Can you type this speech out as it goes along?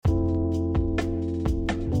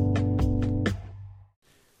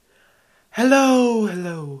Hello,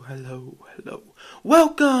 hello, hello, hello.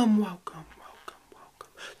 Welcome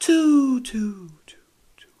to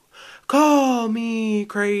Call Me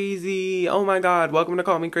Crazy. Oh my god, welcome to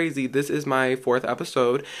Call Me Crazy. This is my fourth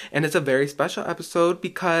episode, and it's a very special episode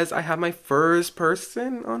because I have my first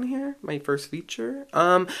person on here, my first feature.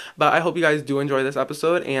 But I hope you guys do enjoy this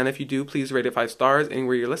episode, and if you do, please rate it 5 stars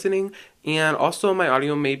anywhere you're listening. And also, my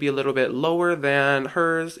audio may be a little bit lower than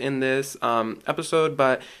hers in this episode,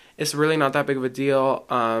 but it's really not that big of a deal.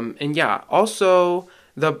 And yeah, also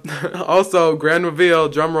the also grand reveal,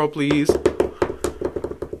 drum roll please.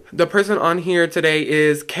 The person on here today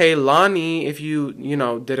is Kaylanie, if you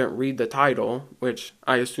didn't read the title, which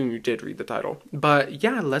I assume you did read the title. But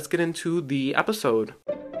yeah, let's get into the episode.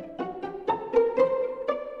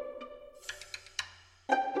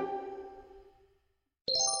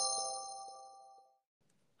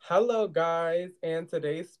 Hello, guys, and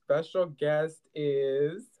today's special guest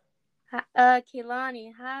is.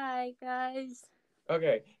 Kaylanie. Hi, guys.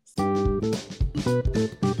 Okay,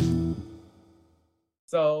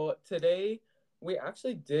 so today we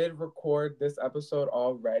actually did record this episode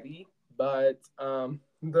already, but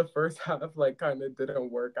the first half like kind of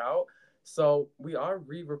didn't work out. So we are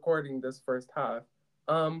re-recording this first half.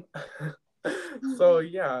 Um so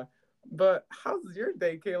yeah. But how's your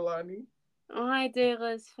day, Kaylani? My day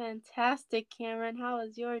was fantastic, Cameron. How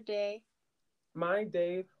was your day? My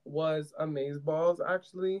day was amazeballs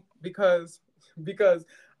actually because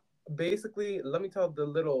basically, let me tell the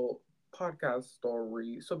little podcast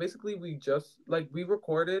story. So basically, we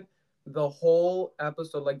recorded the whole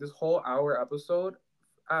episode, like this whole hour episode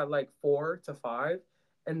at like 4 to 5,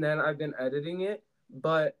 and then I've been editing it,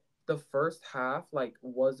 but the first half like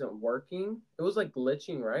wasn't working. It was like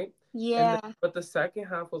glitching, right? And then, Yeah. but the second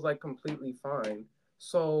half was like completely fine.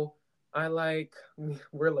 So I like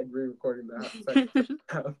we're like re-recording that second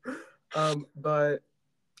half. But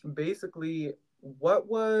basically, what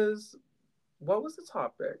was what was the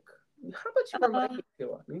topic? How about you remind uh, me,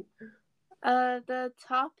 Kehlani? the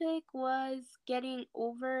topic was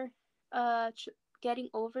uh, ch- getting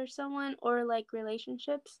over someone or like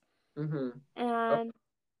relationships, Mm-hmm. Okay. and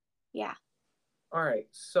yeah. All right.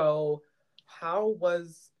 So, how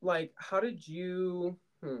did you?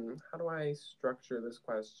 How do I structure this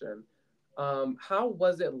question? How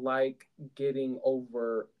was it like getting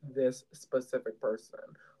over this specific person?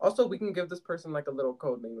 Also, we can give this person like a little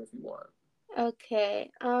code name if you want.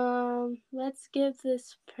 Okay. Let's give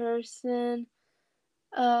this person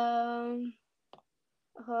um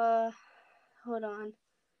uh hold on.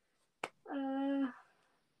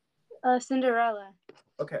 Uh, Cinderella.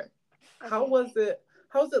 Okay. How Okay. was it?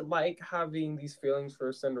 How's it like having these feelings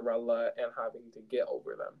for Cinderella and having to get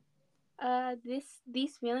over them?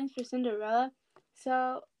 These feelings for Cinderella.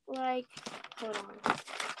 So like, hold on.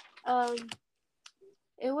 Um,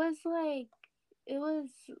 it was like it was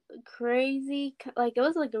crazy. Like it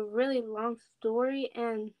was like a really long story,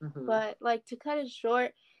 and Mm-hmm. but like to cut it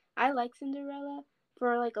short, I liked Cinderella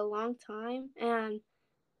for like a long time, and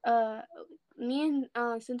uh, me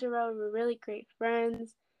and Cinderella were really great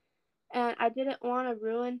friends, and I didn't want to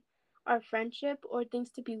ruin our friendship or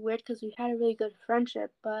things to be weird because we had a really good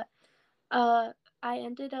friendship, but uh, I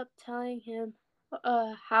ended up telling him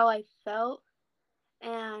how I felt,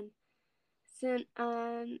 and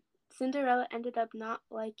Cinderella ended up not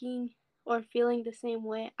liking or feeling the same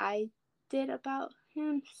way I did about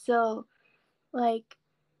him. So, like,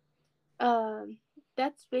 um,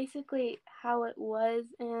 that's basically how it was.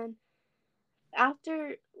 And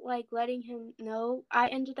after like letting him know, I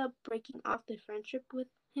ended up breaking off the friendship with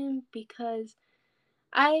him because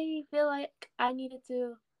I feel like I needed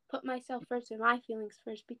to put myself first and my feelings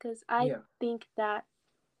first because I Yeah. think that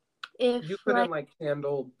You if couldn't like like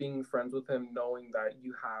handle being friends with him knowing that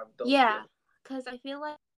you have those yeah, feelings. because I feel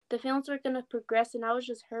like the films were gonna progress and I was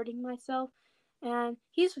just hurting myself. And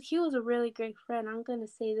he was a really great friend. I'm gonna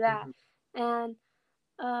say that. Mm-hmm. And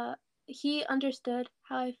uh, he understood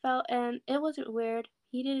how I felt, and it wasn't weird.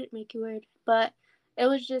 He didn't make it weird, but it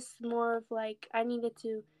was just more of like I needed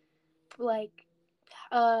to like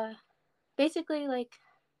uh basically like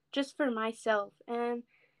just for myself. And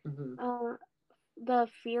Mm-hmm. uh the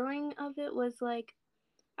feeling of it was like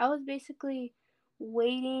I was basically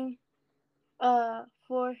waiting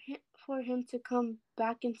for him to come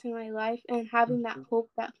back into my life and having that Mm-hmm.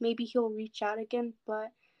 hope that maybe he'll reach out again, but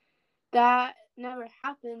that never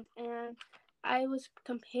happened. And I was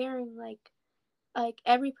comparing like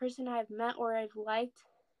every person I've met or I've liked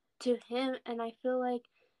to him, and I feel like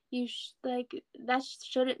like that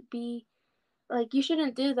shouldn't be like you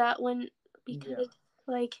shouldn't do that when Yeah. because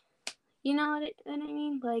like You know what I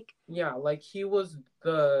mean? Like, Yeah, like he was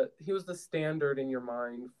the standard in your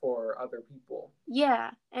mind for other people.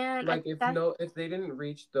 yeah, and I Like think that if they didn't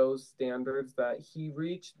reach those standards that he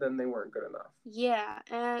reached, then they weren't good enough. yeah,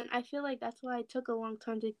 and I feel like that's why it took a long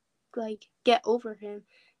time to like get over him,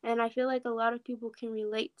 and I feel like a lot of people can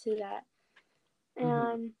relate to that,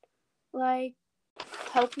 Mhm. and like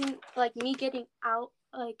helping like me getting out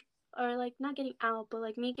like or like not getting out but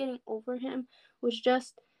like me getting over him was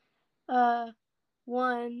just uh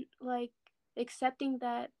one like accepting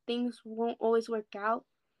that things won't always work out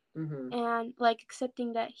Mhm. and like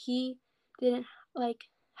accepting that he didn't like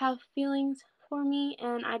have feelings for me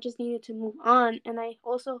and I just needed to move on. And I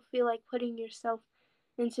also feel like putting yourself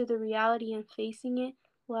into the reality and facing it,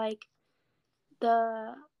 like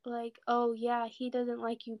the like oh yeah, he doesn't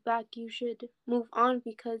like you back, you should move on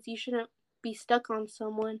because you shouldn't be stuck on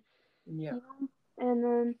someone, Yeah. you know. And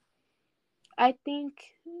then I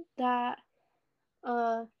think that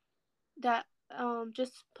uh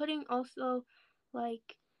just putting also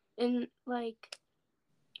like in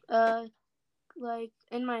uh like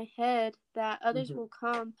in my head that others Mhm. will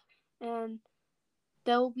come and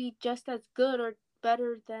they'll be just as good or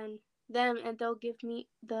better than them and they'll give me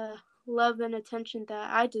the love and attention that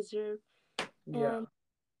I deserve. Yeah. And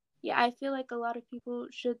yeah, I feel like a lot of people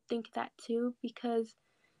should think that too because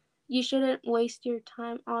you shouldn't waste your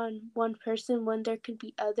time on one person when there could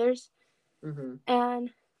be others. Mhm.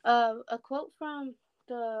 And a quote from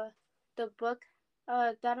the the book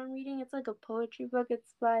that I'm reading, it's like a poetry book.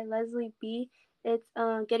 It's by Leslie B. It's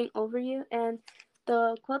Getting Over You, and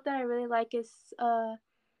the quote that I really like is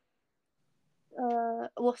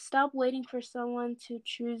well, stop waiting for someone to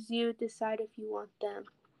choose you. Decide if you want them.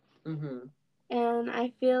 Mhm. And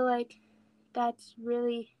I feel like that's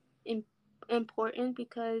really important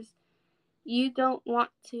because you don't want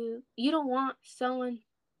someone,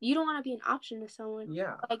 you don't want to be an option to someone,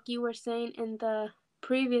 Yeah. like you were saying in the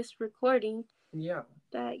previous recording, Yeah.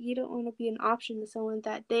 that you don't want to be an option to someone,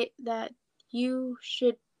 you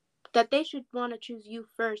should that they should want to choose you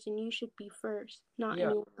first and you should be first, not Yeah.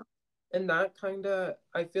 anyone else. And that kind of,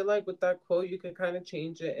 I feel like with that quote, you could kind of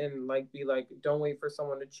change it and like be like, don't wait for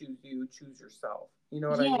someone to choose you, choose yourself. You know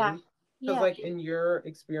what I Yeah, mean? Because, yeah. like, in your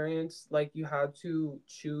experience, like, you had to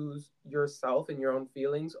choose yourself and your own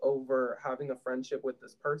feelings over having a friendship with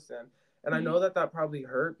this person. And I Mhm. know that that probably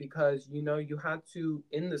hurt because, you know, you had to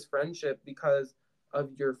in this friendship because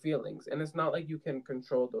of your feelings. And it's not like you can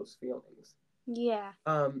control those feelings. Yeah.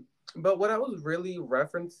 Um, but what I was really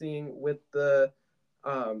referencing with the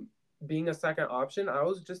um, being a second option, I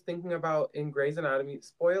was just thinking about in Grey's Anatomy.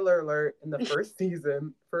 Spoiler alert: in the first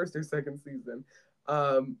season, first or second season,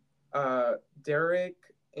 um, uh,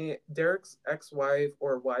 Derek's ex-wife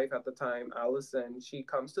or wife at the time, Allison, she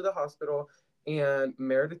comes to the hospital, and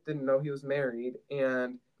Meredith didn't know he was married,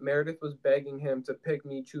 and Meredith was begging him to pick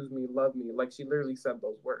me, choose me, love me. Like she literally said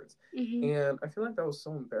those words. Mhm. And I feel like that was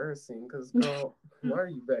so embarrassing because, girl, why are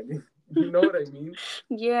you begging? You know what I mean?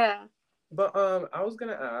 Yeah. But I was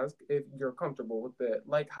gonna ask if you're comfortable with it.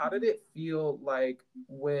 Like, how did it feel like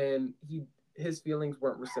when his feelings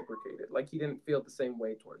weren't reciprocated? Like he didn't feel the same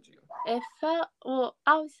way towards you. It felt well.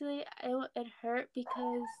 Obviously, it hurt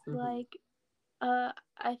because Mhm. like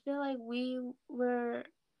I feel like we were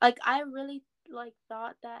like I really like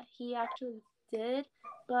thought that he actually did,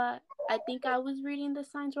 but I think I was reading the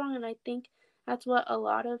signs wrong, and I think that's what a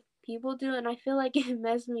lot of people do, and I feel like it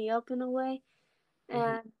messed me up in a way,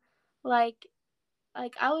 Mhm. and like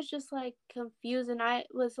I was just like confused, and I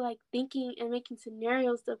was like thinking and making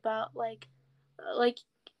scenarios about like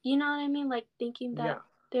you know what I mean, like thinking that Yeah.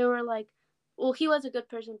 they were well, he was a good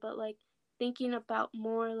person, but like thinking about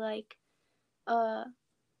more uh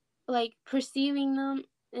like perceiving them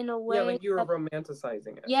in a Yeah. way Like you were that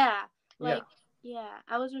romanticizing it. yeah, Yeah. like yeah,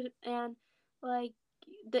 and like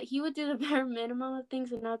that he would do the bare minimum of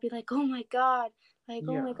things and I'd be like, oh my god, like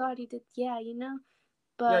oh my Yeah. god, he did, yeah, you know.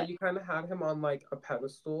 Yeah. But You kind of had him on like a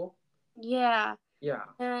pedestal. yeah, Yeah.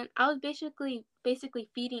 and I was basically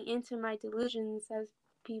feeding into my delusions, as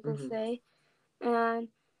people Mhm. say. And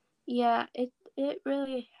yeah, it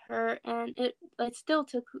really hurt, and it still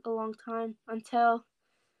took a long time until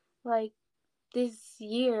like this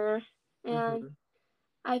year. And Mhm.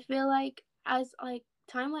 I feel like as like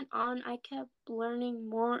time went on, I kept learning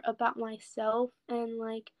more about myself and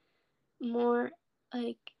like more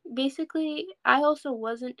like basically I also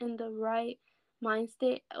wasn't in the right mind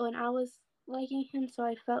state when I was liking him, so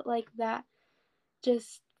I felt like that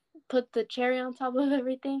just put the cherry on top of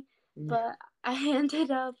everything. Yeah. But I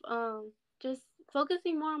ended up just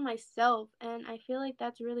focusing more on myself, and I feel like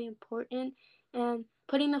that's really important, and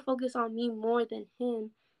putting the focus on me more than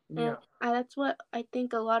him. And Yeah. that's what I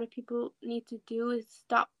think a lot of people need to do is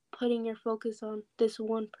stop putting your focus on this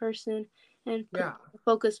one person and put Yeah.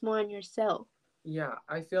 focus more on yourself. Yeah,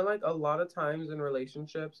 I feel like a lot of times in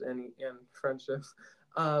relationships and friendships,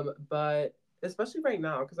 but especially right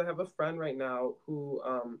now, because I have a friend right now who,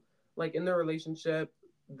 like in their relationship,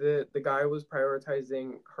 the guy was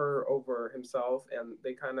prioritizing her over himself, and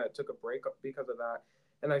they kind of took a break because of that.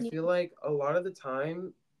 And I Yeah. feel like a lot of the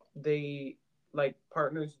time, they like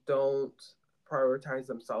partners don't prioritize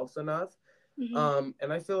themselves enough. Mhm.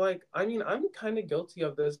 And I feel like, I mean, I'm kind of guilty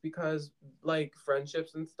of this because, like,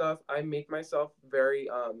 friendships and stuff, I make myself very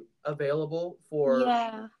available for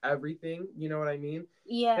Yeah. everything. You know what I mean? And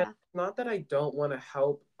Yeah. it's not that I don't want to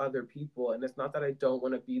help other people, and it's not that I don't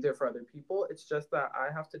want to be there for other people. It's just that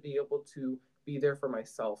I have to be able to be there for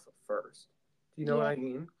myself first. Do you know what Yeah. I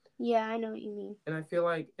mean? Yeah, I know what you mean. And I feel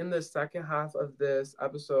like in the second half of this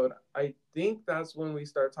episode, I think that's when we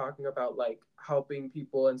start talking about like helping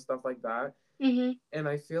people and stuff like that. Mhm. And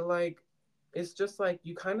I feel like it's just like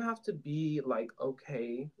you kind of have to be like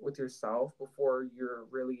okay with yourself before you're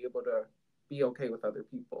really able to be okay with other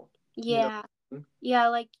people. You know? Yeah. Yeah,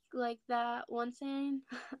 like that one saying,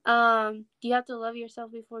 you have to love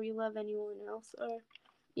yourself before you love anyone else, or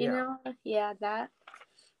you Yeah. know, yeah, that.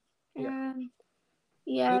 Yeah. And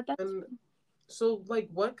yeah, that's And so like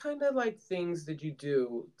what kind of like things did you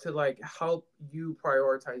do to like help you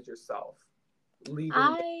prioritize yourself leaving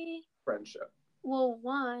the I friendship? well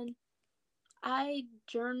one I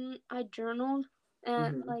journaled,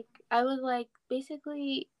 and Mhm. like I was like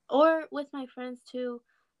basically, or with my friends too,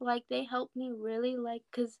 like they helped me really, like,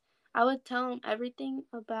 cuz I would tell them everything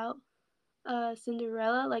about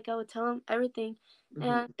Cinderella, like I would tell them everything, Mhm.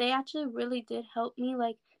 and they actually really did help me,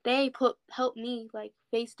 like they put help me like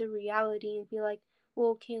face the reality and be like,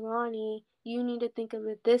 well, Kaylanie, you need to think of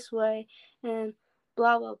it this way, and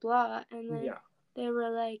blah blah blah. And then Yeah. they were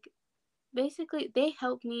like, basically they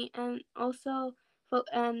helped me, and also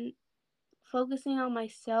and focusing on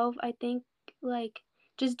myself, I think, like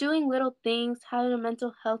just doing little things, having a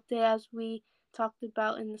mental health day as we talked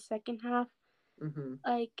about in the second half, Mhm.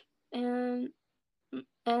 like, and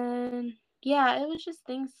yeah, it was just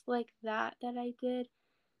things like that I did,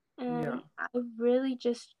 Yeah. and I really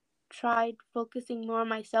just tried focusing more on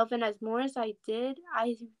myself, and as more as I did,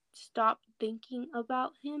 I stopped thinking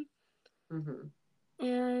about him. Mhm.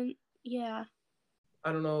 And yeah.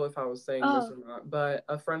 I don't know if I was saying this Oh. or not, but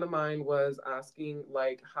a friend of mine was asking,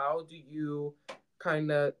 like, how do you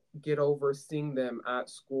kind of get over seeing them at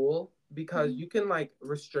school? Because Mhm. you can, like,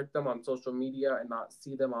 restrict them on social media and not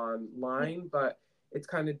see them online, but it's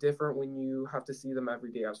kind of different when you have to see them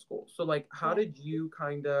every day at school. So, like, how Yeah. did you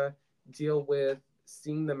kind of deal with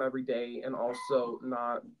seeing them every day and also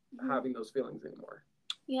not Mhm. having those feelings anymore?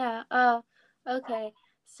 Yeah. Okay.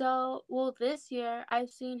 So, well, this year I've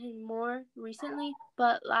seen him more recently,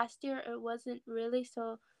 but last year it wasn't really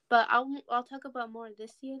so. But I'll talk about more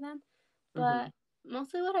this year then. Mm-hmm. But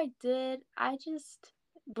mostly what I did, I just,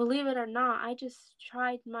 believe it or not, I just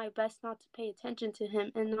tried my best not to pay attention to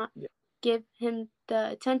him and not Yeah. give him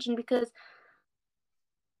the attention, because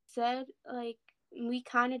said, like, we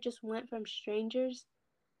kind of just went from strangers,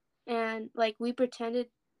 and like we pretended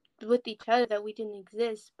with each other that we didn't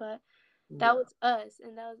exist, but that Yeah. was us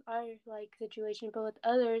and that was our like situation. But with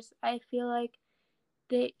others, I feel like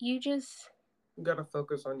that you just, You got to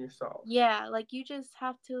focus on yourself. yeah, like you just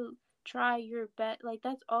have to try your best. Like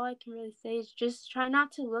that's all I can really say is just try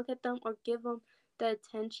not to look at them or give them the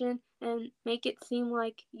attention, and make it seem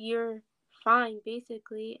like you're fine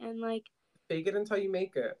basically, and like, Fake it until you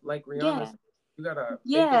make it. Like Rihanna yeah, said, you gotta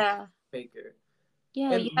fake it, yeah, fake it.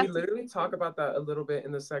 yeah, And you we have to literally fake talk it. about that a little bit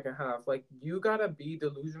in the second half. Like you gotta be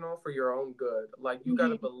delusional for your own good. Like you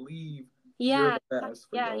gotta Hmm. believe you're Yeah, the best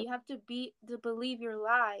for yeah, your own. you have to be to believe your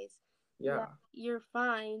lies that Yeah. you're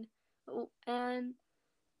fine. And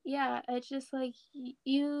yeah, it's just like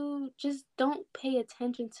you just don't pay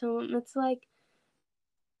attention to them. It's like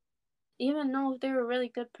you don't even know if they're a really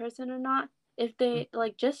good person or not. If Mm. they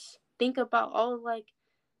like just think about all like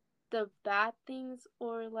the bad things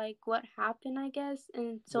or like what happened, I guess,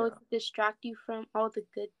 and so it Yeah. can distract you from all the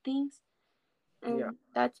good things. Yeah. And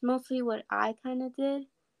that's mostly what I kind of did.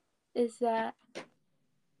 Is that,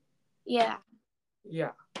 yeah.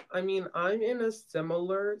 Yeah. I mean, I'm in a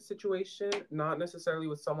similar situation, not necessarily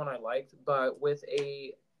with someone I liked, but with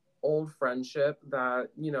a old friendship that,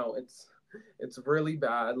 it's really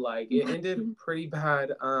bad. Like it ended pretty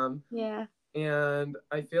bad. Yeah. And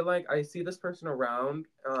I feel like I see this person around,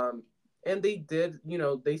 and they did,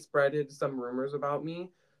 they spreaded some rumors about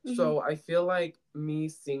me. Mhm. So I feel like me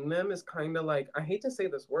seeing them is kind of like, I hate to say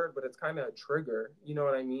this word, but it's kind of a trigger. You know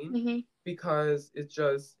what I mean? Mhm. Because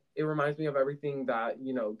it reminds me of everything that,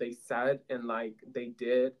 they said and like they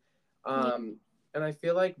did. Yeah. Um, and I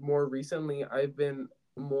feel like more recently I've been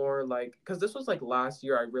more like, because this was like last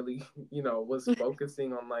year, I really, was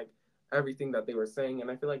focusing on like everything that they were saying.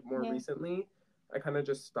 And I feel like more Yeah. recently, I kind of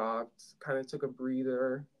just stopped, kind of took a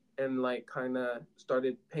breather, and like kind of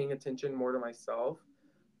started paying attention more to myself.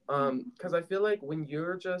 Because I feel like when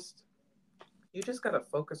you just gotta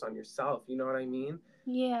focus on yourself. You know what I mean?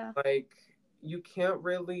 Yeah. Like, you can't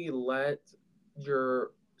really let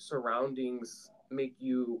your surroundings make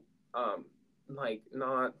you um like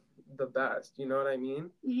not the best. You know what I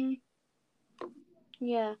mean? Mhm.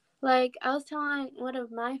 Yeah. Like I was telling one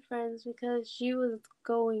of my friends because she was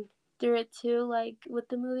going through it too, like with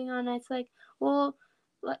the moving on. It's like, well,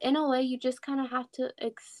 in a way, you just kind of have to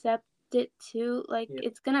accept it too. Like Yeah.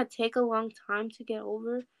 it's gonna take a long time to get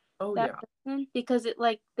over Oh that yeah. person because it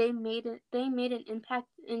like they made an impact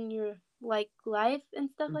in your like life and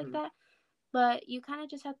stuff like Hmm. that. But you kind of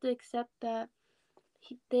just have to accept that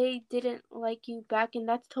they didn't like you back, and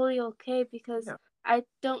that's totally okay because Yeah. I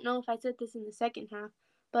don't know if I said this in the second half,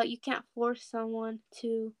 but you can't force someone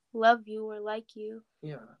to love you or like you.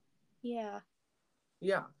 Yeah. Yeah.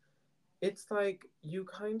 Yeah. It's like you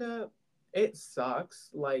kind of, it sucks.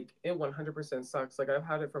 Like, it 100% sucks. Like, I've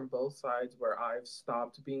had it from both sides where I've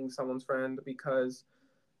stopped being someone's friend because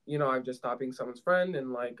I've just stopped being someone's friend,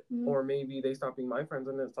 and like, Mm-hmm. or maybe they stop being my friends,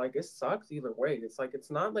 and it's like, it sucks either way. It's like,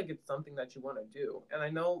 it's not like it's something that you want to do. And I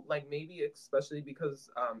know, like, maybe especially because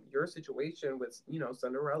your situation with,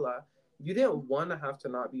 Cinderella, you didn't want to have to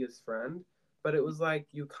not be his friend, but it was like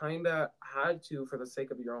you kind of had to for the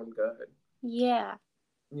sake of your own good, Yeah.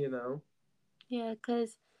 you know? Yeah.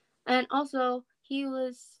 Cause, and also he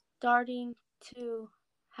was starting to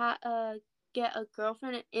get a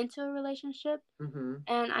girlfriend and into a relationship, Mm-hmm.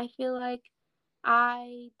 and I feel like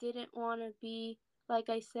I didn't want to be, like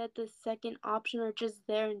I said, the second option or just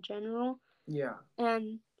there in general. Yeah.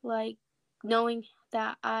 And like knowing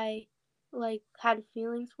that I like had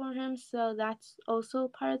feelings for him, so that's also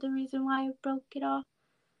part of the reason why I broke it off.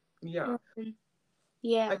 Yeah. And I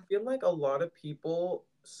yeah. feel like a lot of people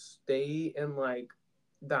stay in like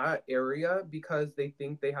that area because they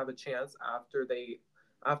think they have a chance after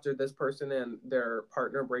this person and their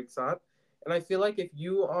partner breaks up. And I feel like if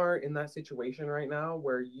you are in that situation right now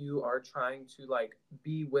where you are trying to like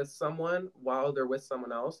be with someone while they're with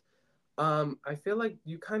someone else, I feel like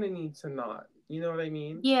you kind of need to not. You know what I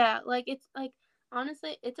mean? Yeah, like it's like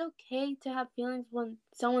honestly, it's okay to have feelings when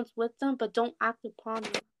someone's with them, but don't act upon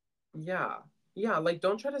them. Yeah. Yeah, like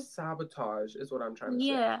don't try to sabotage is what I'm trying to say.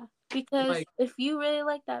 Yeah, because Like, if you really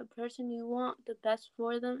like that person, you want the best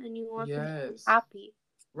for them and you want them to be yes, happy.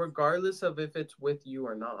 regardless of if it's with you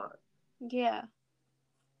or not. Yeah.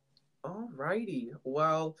 Alrighty.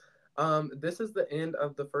 Well, this is the end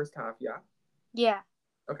of the first half, yeah? Yeah.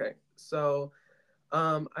 Okay. So,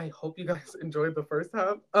 I hope you guys enjoyed the first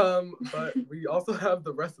half. But we also have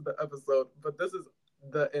the rest of the episode, but this is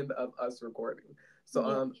the end of us recording.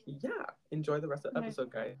 So, Yeah. yeah, enjoy the rest of the Right.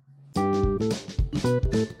 episode, guys.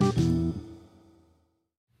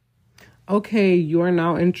 Okay, you are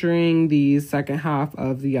now entering the second half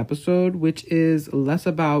of the episode, which is less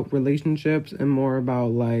about relationships and more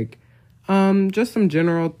about like just some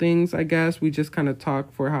general things, I guess. We just kind of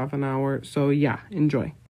talk for half an hour. So yeah,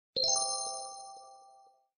 enjoy.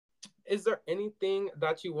 Is there anything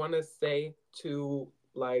that you want to say to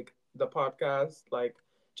like the podcast, like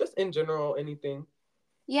just in general, anything?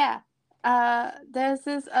 Yeah. There's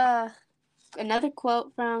this another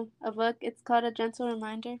quote from a book. It's called A Gentle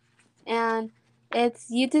Reminder. And it's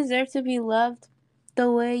you deserve to be loved the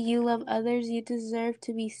way you love others. You deserve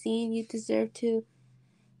to be seen. You deserve to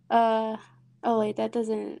uh oh wait, that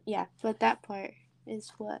doesn't yeah, but that part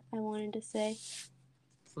is what I wanted to say.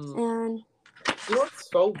 Hmm. And You know what's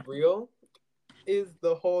so real is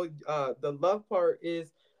the love part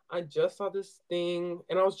is I just saw this thing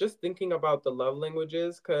and I was just thinking about the love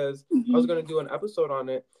languages because I was mhm. gonna do an episode on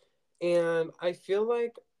it. And I feel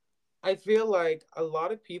like a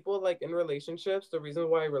lot of people like in relationships, the reason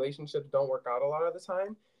why relationships don't work out a lot of the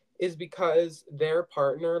time is because their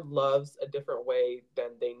partner loves a different way than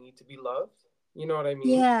they need to be loved. You know what I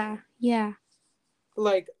mean? Yeah, yeah.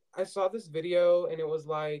 Like, I saw this video and it was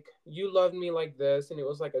like, you loved me like this, and it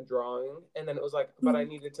was like a drawing, and then it was like, but I Mhm.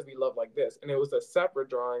 needed to be loved like this, and it was a separate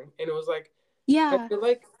drawing, and it was like, I Yeah. feel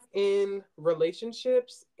like in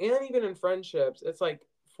relationships and even in friendships, it's like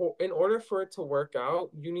for in order for it to work out,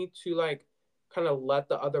 you need to like kind of let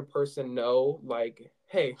the other person know like,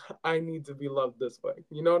 hey, I need to be loved this way.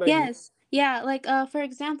 You know what I mean? Yes. Yeah, like for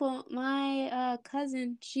example, my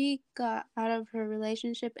cousin, she got out of her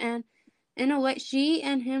relationship, and in a way she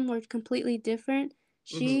and him were completely different.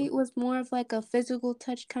 Mm-hmm. She was more of like a physical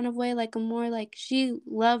touch kind of way, like a more like she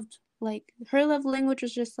loved like her love language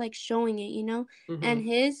was just like showing it, you know? Mm-hmm. And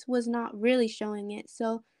his was not really showing it.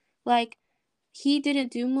 So like he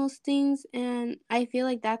didn't do most things, and I feel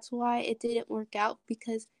like that's why it didn't work out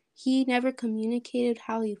because he never communicated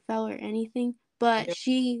how he felt or anything, but Yeah.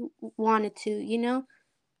 she wanted to, you know?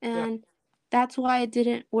 Yeah. And that's why it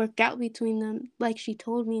didn't work out between them, like she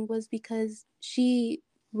told me, was because she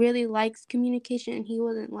really likes communication and he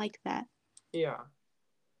wasn't like that. Yeah.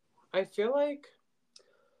 I feel like,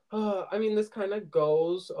 I mean, this kind of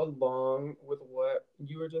goes along with what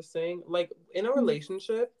you were just saying. Like in a Mhm.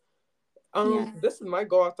 relationship, Yeah. this might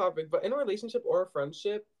go off topic, but in a relationship or a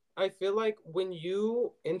friendship, I feel like when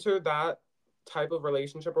you enter that type of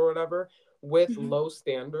relationship or whatever with Hmm. low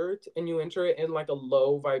standards and you enter it in like a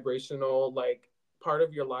low vibrational like part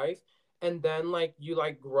of your life, and then like you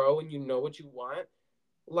like grow and you know what you want,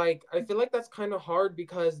 like I feel like that's kind of hard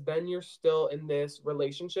because then you're still in this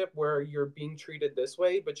relationship where you're being treated this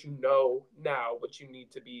way, but you know now what you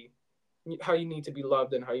need to be, how you need to be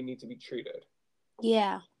loved and how you need to be treated.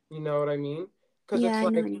 Yeah. You know what I mean? Because Yeah, it's I know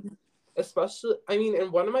what like, you mean. especially, I mean,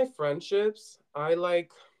 in one of my friendships, I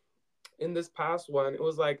like, in this past one, it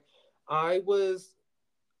was like, I was,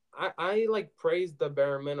 I like praised the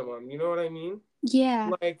bare minimum. You know what I mean?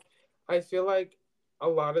 Yeah. Like, I feel like a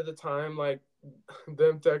lot of the time, like,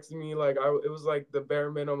 them texting me, like, it was like the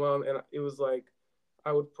bare minimum, and it was like,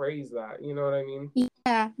 I would praise that. You know what I mean?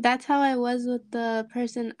 Yeah, that's how I was with the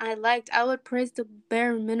person I liked. I would praise the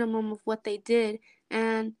bare minimum of what they did,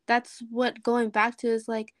 and that's what going back to is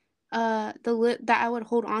like that I would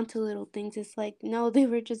hold on to little things. It's like no, they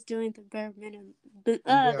were just doing the bare minimum.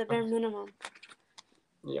 Yeah. The bare minimum.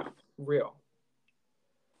 Yeah. Real.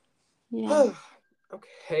 Yeah.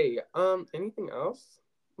 Okay. Anything else?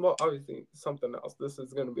 Well, obviously something else. This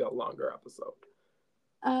is gonna be a longer episode.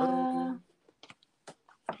 Uh, Um.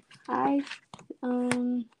 I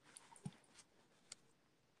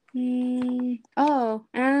oh,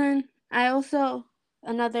 and I also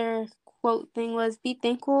another quote thing was be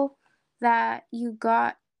thankful that you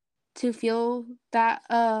got to feel that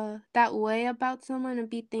way about someone and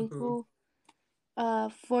be Mhm. thankful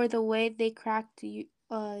for the way they cracked you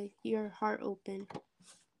your heart open.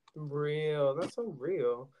 Real. That's so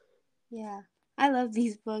real. Yeah. I love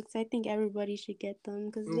these books. I think everybody should get them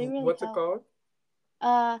because they really What's it help. called?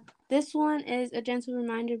 Uh this one is A Gentle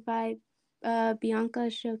Reminder by Bianca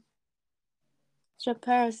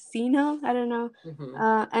Chaparasino. I don't know. Mm-hmm.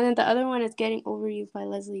 And then the other one is Getting Over You by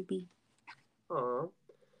Leslie B. Aw.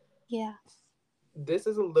 Yeah. This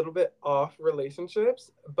is a little bit off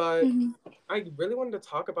relationships, but Hmm. I really wanted to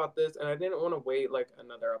talk about this, and I didn't want to wait like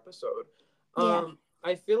another episode. Yeah.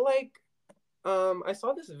 I feel like I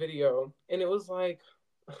saw this video, and it was like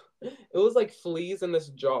it was like fleas in this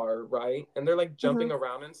jar, right? And they're like Uh-huh. jumping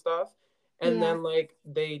around and stuff. And Yeah. then like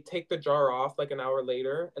they take the jar off like an hour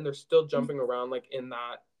later and they're still jumping around like in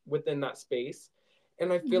that within that space.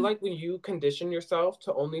 And I feel Mm-hmm. like when you condition yourself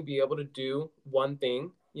to only be able to do one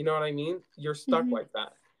thing, you know what I mean? You're stuck Hmm. like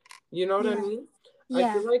that. You know what I Yeah. mean? I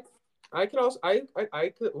Yeah. feel like I could also I could I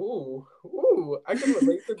could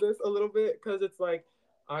relate to this a little bit because it's like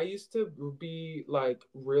I used to be like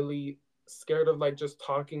really scared of like just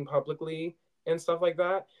talking publicly and stuff like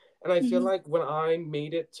that. And I feel Hmm. like when I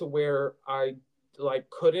made it to where I like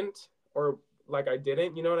couldn't or like I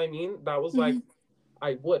didn't, you know what I mean? That was Hmm. like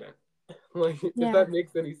I wouldn't. Like if Yeah. that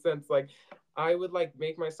makes any sense, like I would like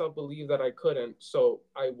make myself believe that I couldn't so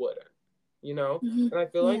I wouldn't, you know. Hmm. And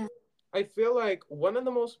Yeah. I feel like one of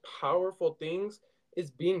the most powerful things is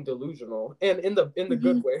being delusional, and in the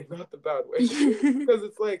good Hmm. way, not the bad way. Because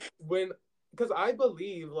it's like when because I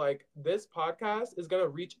believe like this podcast is gonna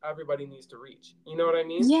reach everybody needs to reach, you know what I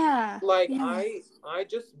mean? Yeah. Like Yeah. I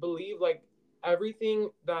just believe like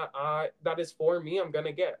everything that is for me I'm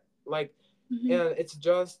gonna get, like. Hmm. And it's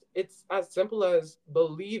as simple as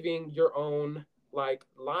believing your own like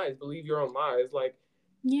lies, believe your own lies, like.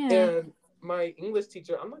 Yeah. And my English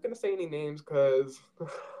teacher, I'm not gonna say any names because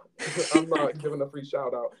I'm not giving a free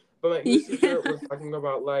shout out, but my English Yeah. teacher was talking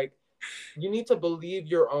about like you need to believe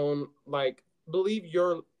your own, like believe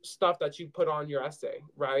your stuff that you put on your essay,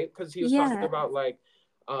 right? Because he was talking Yeah. about like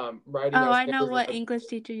writing Oh, I essays know and what like, English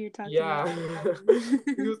teacher you're talking yeah. about. I know.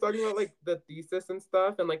 He was talking about like the thesis and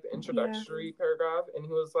stuff and like the Yeah. introductory paragraph, and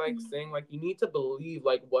he was like Mhm. saying like you need to believe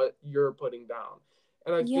like what you're putting down.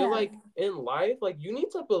 And I feel Yeah. like in life, like you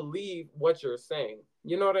need to believe what you're saying.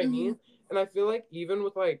 You know what I Hmm. mean? And I feel like even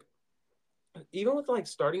with like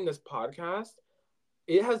starting this podcast,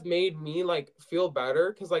 it has made me like feel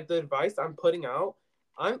better because like the advice I'm putting out,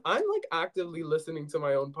 I'm like actively listening to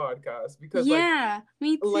my own podcast because Yeah,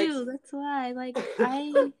 me like too. That's why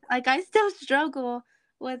I still struggle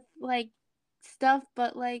with like stuff,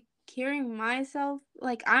 but like hearing myself,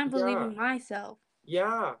 like I'm yeah, believing myself.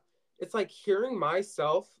 yeah, it's like hearing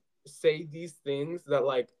myself say these things that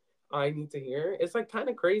like I need to hear. It's like kind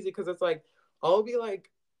of crazy because it's like I'll be like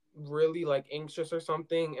really like anxious or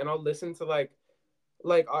something and I'll listen to like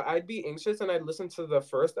I'd be anxious and I'd listen to the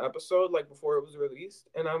first episode like before it was released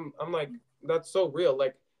and I'm like that's so real.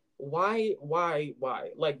 Like why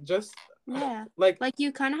like just Yeah. like Like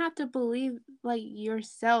you kind of have to believe like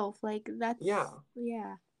yourself. Like that's yeah,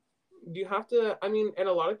 yeah. you have to. I mean, and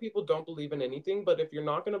a lot of people don't believe in anything, but if you're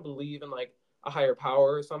not going to believe in like a higher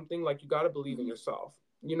power or something, like you got to believe in Mhm. yourself.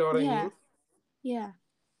 You know what I Yeah. mean? Yeah.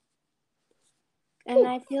 And Whew.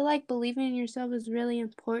 I feel like believing in yourself is really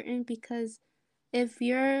important because if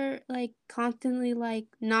you're like constantly like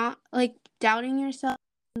not like doubting yourself,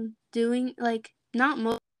 doing like not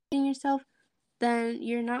motivating yourself, then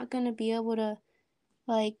you're not going to be able to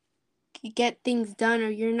like get things done, or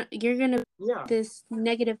you're going to Yeah, this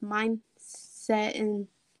negative mindset. And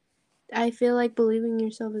I feel like believing in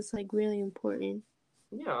yourself is like really important.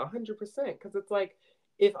 yeah, 100%. Because it's like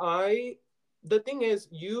if I, the thing is,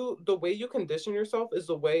 the way you condition yourself is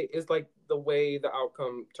like the way the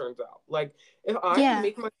outcome turns out. Like if I Yeah.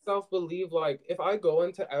 make myself believe, like if I go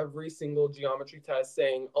into every single geometry test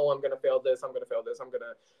saying, "Oh, I'm gonna fail this, I'm gonna fail this, I'm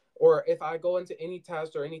gonna," or if I go into any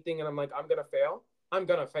test or anything and I'm like, "I'm gonna fail," I'm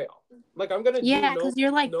gonna fail. Like I'm gonna do Yeah, cuz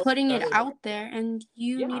you're like no putting it better than out there, and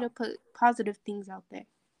you need yeah, to put positive things out there.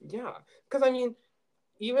 yeah. Because I mean,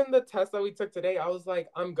 even the test that we took today, I was like,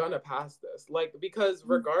 I'm gonna pass this. Like, because Mhm.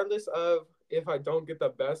 regardless of if I don't get the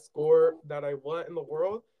best score that I want in the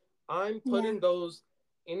world, I'm Yeah. putting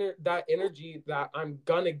that energy that I'm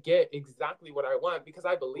gonna get exactly what I want because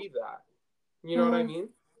I believe that. You know what I Uh-huh.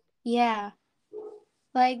 mean? Yeah.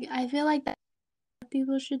 Like I feel like that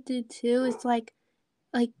people should do too. It's like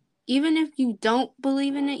even if you don't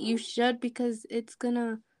believe in it, you should, because it's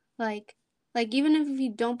gonna like like even if you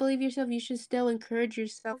don't believe yourself, you should still encourage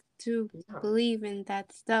yourself to Yeah. believe in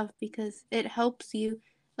that stuff because it helps you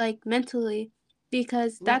like mentally,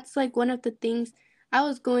 because Yeah. that's like one of the things I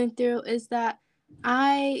was going through, is that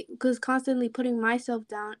I was constantly putting myself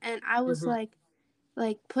down, and I was Hmm.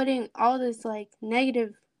 like putting all this like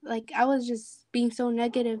negative, like I was just being so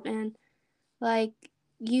negative. And like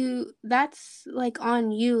you, that's like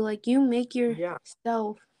on you, like you make Yeah.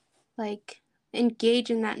 yourself like engage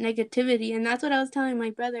in that negativity. And that's what I was telling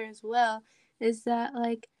my brother as well, is that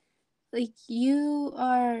like you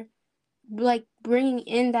are like bringing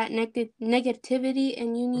in that negativity,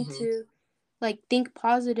 and you need Hmm. to like think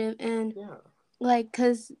positive. And Yeah. like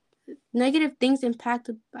because negative things impact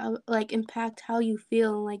how you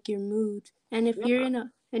feel and like your mood. And if you're Yeah. in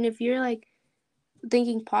a and if you're like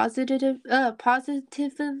thinking positive,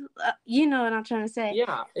 you know what I'm trying to say.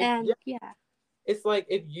 Yeah. And yeah. It's like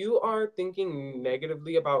if you are thinking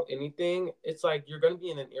negatively about anything, it's like you're going to be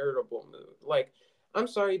in an irritable mood. Like, I'm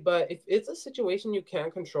sorry, but if it's a situation you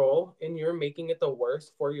can't control and you're making it the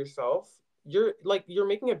worst for yourself, you're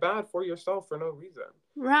making it bad for yourself for no reason.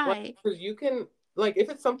 Like, Right. because you can, like, if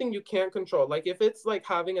it's something you can't control, like if it's like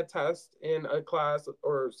having a test in a class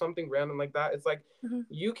or something random like that, it's like Mm-hmm.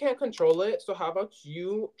 you can't control it. So, how about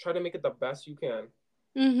you try to make it the best you can?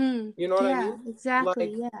 Mm-hmm. You know what I Yeah, mean?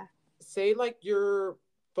 exactly. Like, Yeah. say like your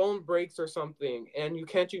phone breaks or something and you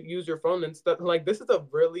can't use your phone instead, like this is a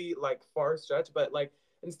really like far stretch, but like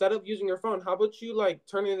instead of using your phone, how about you like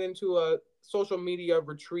turn it into a social media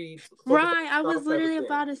retreat, focus on Right, I was yourself type of literally thing.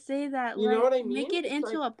 about to say that. You know Like what I make mean? it It's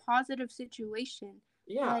into like a positive situation.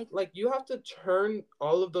 yeah, Like like you have to turn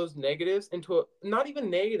all of those negatives into not even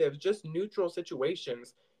negatives, just neutral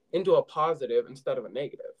situations into a positive instead of a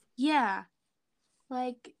negative. yeah,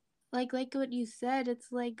 like like what you said,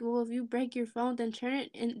 it's like, well, if you break your phone, then turn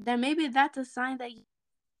it, and then maybe that's a sign that you need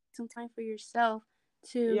some time for yourself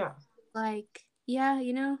to Yeah. like yeah,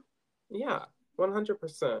 you know. Yeah,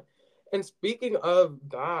 100%. And speaking of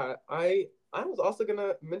that, I was also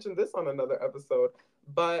gonna mention this on another episode,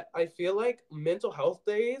 but I feel like mental health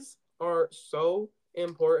days are so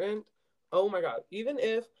important. Oh my God. Even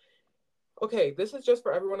if, okay, this is just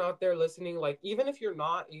for everyone out there listening, like even if you're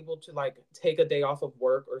not able to like take a day off of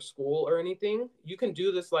work or school or anything, you can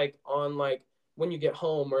do this like on like when you get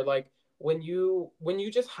home or like when you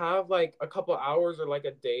just have like a couple hours or like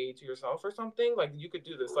a day to yourself or something, like you could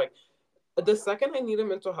do this. Like the second I need a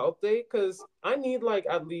mental health day, because I need like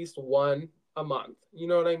at least one a month. You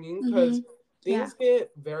know what I mean? Because Mhm. Yeah. things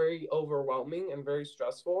get very overwhelming and very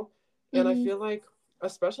stressful. And I Mhm. feel like,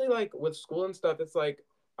 especially like with school and stuff, it's like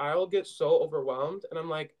I'll get so overwhelmed and I'm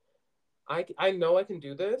like, I know I can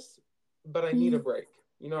do this, but I need a Mhm. break.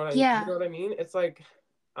 You Yeah. know what I mean? It's like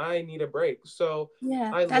I need a break. So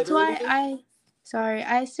Yeah. I That's why literally, sorry,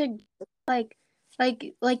 I said like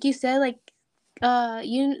like you said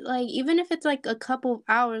you like even if it's like a couple of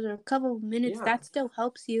hours or a couple of minutes, yeah. that still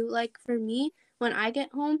helps you. Like for me, when I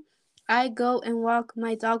get home, I go and walk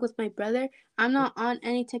my dog with my brother. I'm not on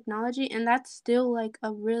any technology, and that's still like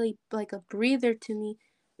a really like a breather to me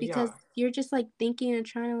because Yeah. you're just like thinking and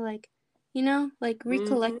trying to like like Hmm.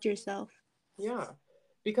 recollect yourself. Yeah.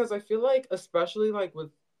 Because I feel like, especially like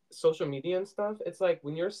with social media and stuff, it's like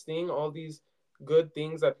when you're seeing all these good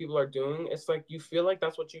things that people are doing, it's like you feel like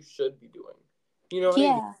that's what you should be doing. You know what I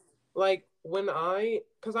mean? Yeah. Like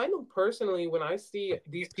because I know personally, when I see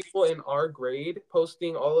these people in our grade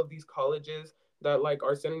posting all of these colleges that like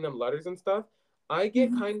are sending them letters and stuff, I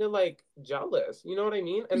get Mhm. kind of like jealous. You know what I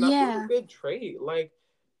mean? And that's not a Yeah. good trait. Like,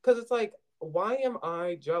 because it's like, why am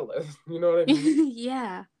I jealous? You know what I mean?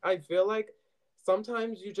 Yeah. I feel like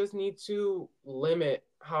sometimes you just need to limit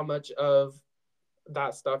how much of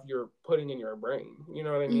that stuff you're putting in your brain. You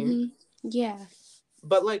know what I mean? Mhm. Yeah.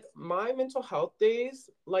 But like my mental health days,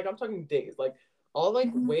 like I'm talking days, like I'll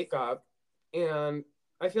like Mhm. wake up and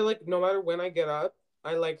I feel like no matter when I get up,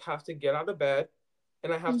 I like have to get out of bed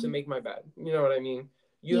and I have to Mhm. make my bed. You know what I mean?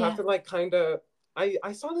 You have Yeah. to like kind of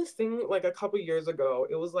I saw this thing like a couple years ago.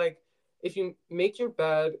 It was like if you make your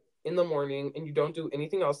bed in the morning and you don't do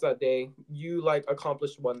anything else that day, you like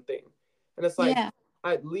accomplished one thing. And it's like Yeah.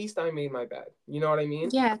 at least I made my bed. You know what I mean?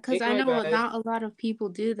 Yeah, cause Make I my know bed. not a lot of people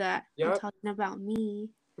do that. I'm Yep. talking about me.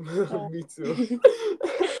 Yeah. Me too.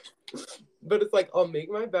 But it's like I'll make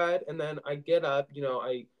my bed and then I get up,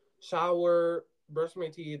 I shower, brush my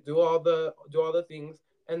teeth, do all the things,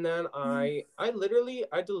 and then Mhm. I literally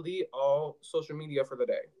I delete all social media for the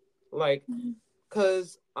day. Like Mhm.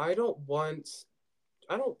 cuz I don't want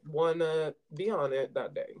to be on it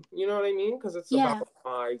that day. You know what I mean? Cuz it's about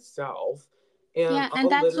Yeah. myself. And Yeah, and I'll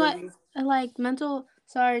that's what literally like mental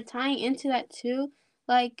sorry, tying into that too,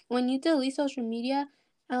 like when you delete social media,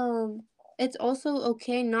 it's also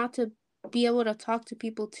okay not to be able to talk to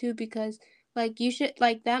people too because like you should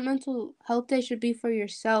like that mental health day should be for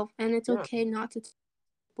yourself and it's yeah. okay not to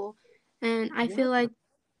people. And I Yeah. feel like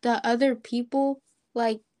the other people,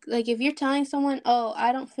 like if you're telling someone, "Oh,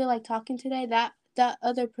 I don't feel like talking today," that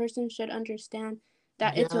other person should understand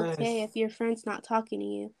that it's okay Yes. if your friend's not talking to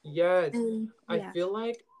you. Yes. And I yeah. feel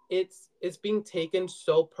like it's being taken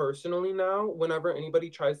so personally now whenever anybody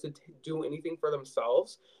tries to do anything for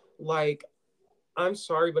themselves. Like, I'm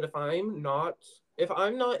sorry, but if I'm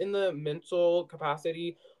not in the mental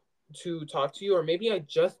capacity to talk to you, or maybe I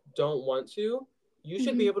just don't want to, you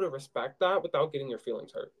should be Mhm. able to respect that without getting your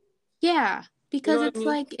feelings hurt. Yeah, You know because what I it's mean?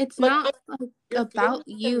 like it's Like not like your feelings about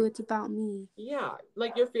you, can it's about me. yeah,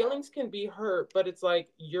 like your feelings can be hurt, but it's like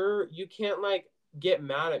you can't like get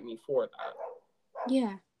mad at me for that.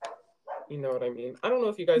 Yeah. You know what I mean? I don't know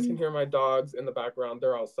if you guys can Mhm. hear my dogs in the background.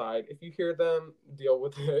 They're outside. If you hear them, deal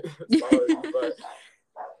with it. Sorry,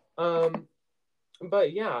 um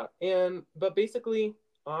but yeah, but basically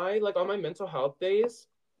I like on my mental health days,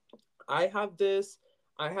 I have this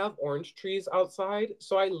I have orange trees outside.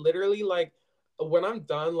 So I literally like when I'm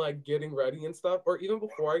done like getting ready and stuff, or even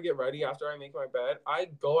before I get ready after I make my bed, I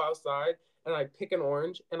go outside and I pick an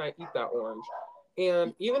orange and I eat that orange.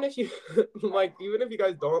 And even if you even if you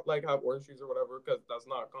guys don't like have orange trees or whatever, because that's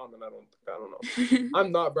not common, I don't know.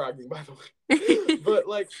 I'm not bragging by the way. But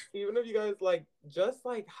like even if you guys like just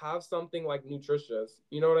like have something like nutritious,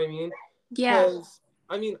 you know what I mean? Yeah. Because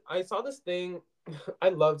I mean, I saw this thing. I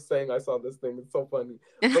love saying I saw this thing. It's so funny.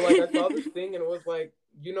 But like I saw this thing and it was like,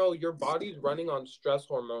 your body's running on stress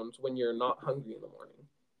hormones when you're not hungry in the morning.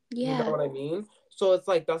 You know Yeah. what I mean? So it's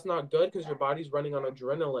like that's not good because your body's running on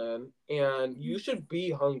adrenaline and you should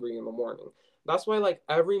be hungry in the morning. That's why like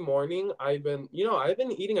every morning I've been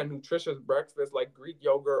eating a nutritious breakfast like Greek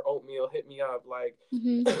yogurt, oatmeal, hit me up like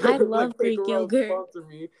I like love Quaker Greek Oats yogurt. sponsor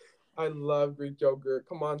me. I love Greek yogurt.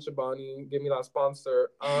 Come on, Shabani, give me that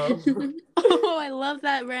sponsor. Oh, I love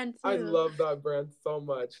that brand I too. love that brand so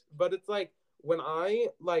much. But it's like when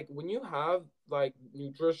you have like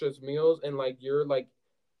nutritious meals and like you're like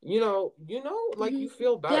like Hmm. you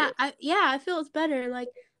feel Yeah, better. I feel it's better. Like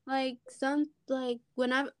some like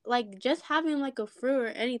when I like just having like a fruit or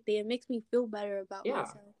anything, it makes me feel better about Yeah.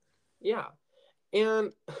 myself. Yeah.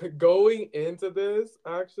 And going into this,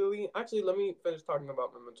 actually, let me finish talking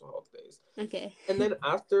about my mental health days. Okay. And then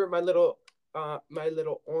after my little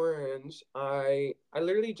orange, I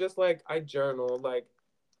literally just like I journal. Like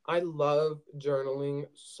I love journaling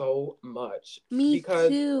so much Me because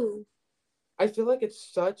too. I feel like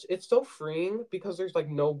it's so freeing because there's like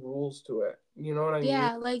no rules to it. You know what I mean?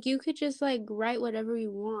 Yeah, like you could just like write whatever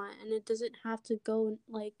you want and it doesn't have to go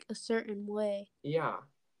like a certain way. Yeah.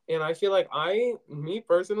 And I feel like me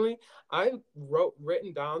personally, I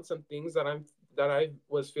written down some things that I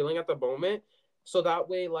was feeling at the moment. So that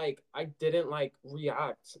way, like, I didn't like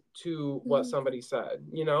react to what Hmm. somebody said,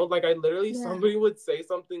 you know? Like, I literally, Yeah. somebody would say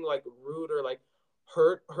something like rude or like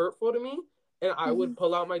hurtful to me. And I Hmm. would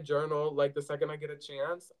pull out my journal, like, the second I get a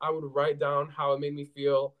chance, I would write down how it made me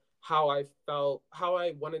feel, how I felt, how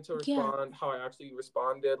I wanted to Yeah. respond, how I actually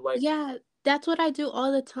responded. Like, Yeah, that's what I do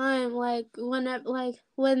all the time. Like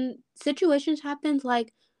when situations happens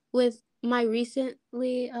like with my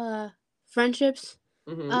recently friendships,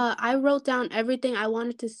 mm-hmm. I wrote down everything I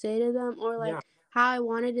wanted to say to them or Yeah. like how I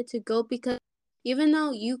wanted it to go because even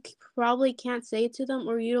though you probably can't say it to them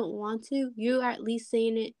or you don't want to, you at least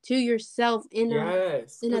saying it to yourself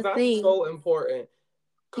Yes, in because a that's thing. so important.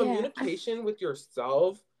 Yeah. Communication with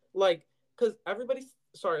yourself, like, because everybody's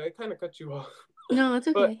sorry, I kind of cut you off, No, it's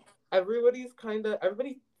but okay.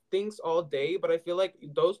 everybody thinks all day, but I feel like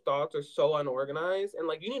those thoughts are so unorganized, and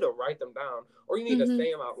like you need to write them down or you need to Mhm.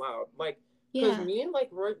 say them out loud. Like, because Yeah. me and like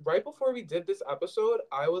right before we did this episode,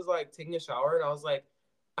 I was like taking a shower and I was like,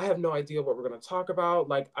 I have no idea what we're gonna talk about.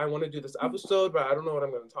 Like, I want to do this episode, but I don't know what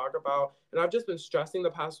I'm gonna talk about, and I've just been stressing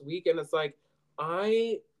the past week, and it's like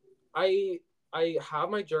I I I have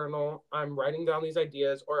my journal, I'm writing down these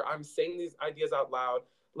ideas or I'm saying these ideas out loud.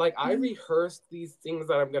 Like I Mhm. rehearse these things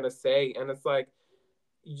that I'm going to say and it's like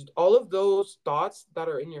all of those thoughts that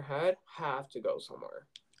are in your head have to go somewhere.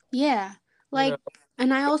 Yeah. You know? Like,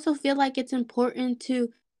 and I also feel like it's important to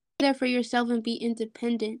be there for yourself and be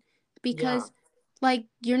independent Yeah. because, like,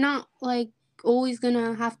 you're not, like, always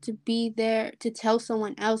gonna have to be there to tell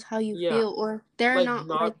someone else how you Yeah. feel, or they're Like not,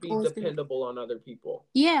 like, not be always gonna. dependable on other people.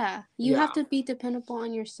 Yeah. You have Yeah. to be dependable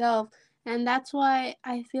on yourself. And that's why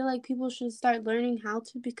I feel like people should start learning how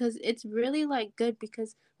to because it's really, like, good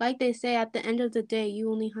because, like they say, at the end of the day,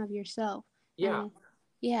 you only have yourself. Yeah. And,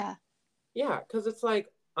 yeah. Yeah, because it's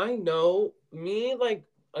like I know me like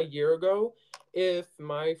a year ago, if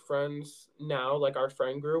my friends now, like our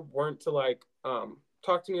friend group, weren't to like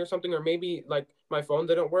talk to me or something, or maybe like my phone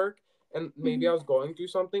didn't work and maybe I Hmm. was going through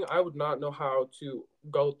something, I would not know how to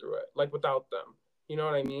go through it, like without them. You know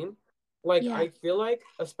what I mean? Like Yeah. I feel like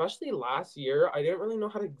especially last year, I didn't really know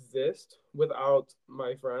how to exist without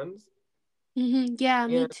my friends. Hmm. Yeah,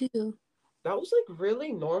 me And too. that was like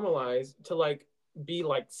really normalized to like be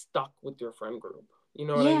like stuck with your friend group. You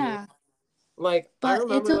know what I mean? Yeah. Like I But it's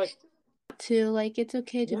remember okay like to like it's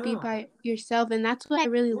okay to be yeah, by yourself and that's what I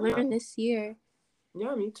really yeah, learned this year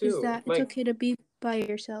yeah, me is too. that it's Like okay to be by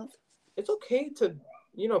yourself. it's okay to,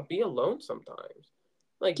 be alone sometimes.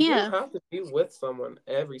 Like you don't Yeah. have to be with someone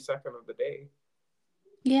every second of the day.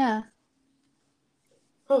 Yeah.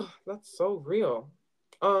 Oh, that's so real.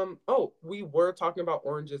 Oh, we were talking about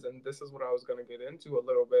oranges and this is what I was gonna get into a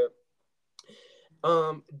little bit.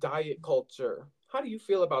 Diet culture. How do you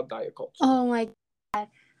feel about diet culture? Oh my god.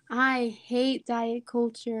 I hate diet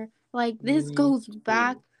culture. Like this Me goes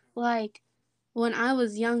back too. like when I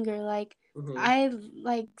was younger. Like Mm-hmm. I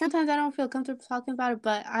like sometimes I don't feel comfortable talking about it,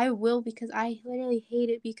 but I will because I literally hate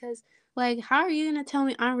it because like how are you gonna tell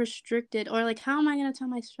me I'm restricted or like how am I gonna tell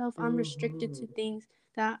myself I'm restricted to Mm-hmm. things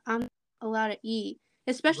that I'm not allowed to eat,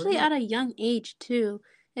 especially Real. at a young age too.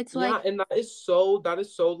 It's Yeah, like and that is so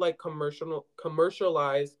like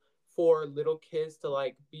commercialized for little kids to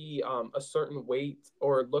like be a certain weight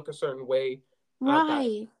or look a certain way at that.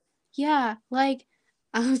 right. Yeah, like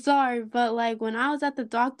I'm sorry, but like when I was at the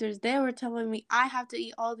doctor's, they were telling me I have to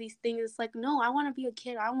eat all these things. It's like, no, I want to be a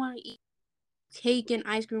kid. I want to eat cake and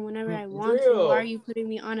ice cream whenever I want to. Why are Real. you putting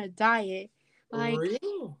me on a diet? Like, Real.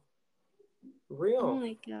 oh Real.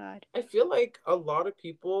 my god. I feel like a lot of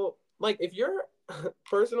people like if you're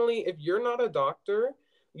personally if you're not a doctor,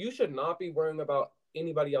 you should not be worrying about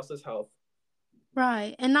anybody else's health.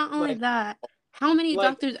 Right. And not only Like that, how many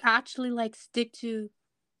like doctors actually like stick to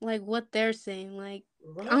like what they're saying? Like,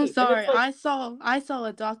 I'm right. And it's sorry. like I saw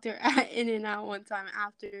a doctor at In and Out one time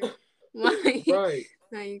after my right.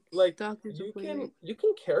 like Like doctor's appointment. you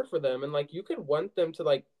can care for them and like you can want them to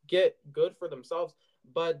like get good for themselves,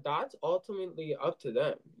 but that's ultimately up to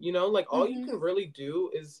them. Like all you Mhm. can really do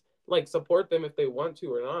is like support them if they want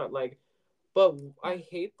to or not. Like but I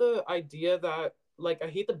hate the idea that like I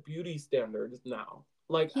hate the beauty standards now.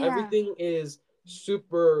 Like Yeah. everything is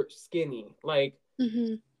super skinny. Like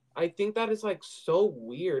Mhm. I think that is like so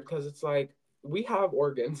weird because it's like we have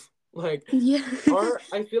organs. Like Yeah. our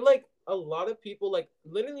I feel like a lot of people, like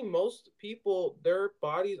literally most people, their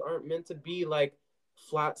bodies aren't meant to be like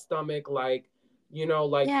flat stomach, like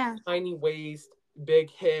like Yeah. tiny waist, big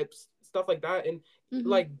hips, stuff like that, and Mhm.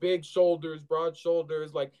 like big shoulders, broad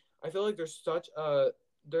shoulders. Like I feel like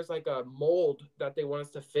there's like a mold that they want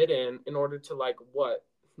us to fit in order to like what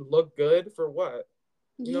look good for what,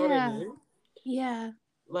 you know what I Yeah. mean? Yeah.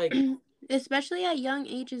 Like Especially at young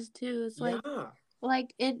ages too. It's yeah,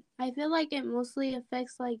 like it I feel like it mostly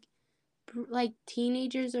affects like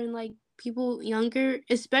teenagers or like people younger, yeah,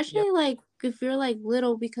 especially like if you're like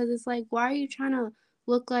little, because it's like why are you trying to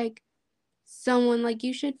look like someone, like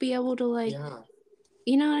you should be able to like, yeah.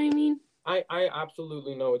 you know what I mean? I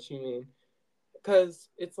absolutely know what you mean because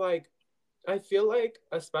it's like I feel like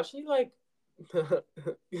especially like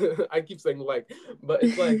I keep saying like, but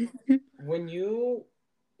it's like when you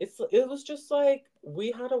it was just like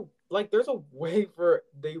we had a like there's a way for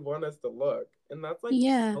they want us to look, and that's like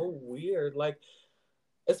Yeah. so weird. Like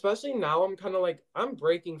especially now I'm kind of like I'm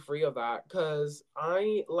breaking free of that because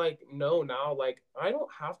I like know now like I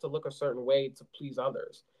don't have to look a certain way to please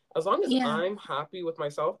others as long as Yeah. I'm happy with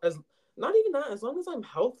myself, as not even that, as long as I'm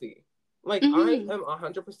healthy, like I Mhm. am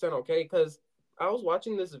 100% okay. Because I was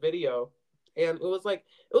watching this video and it was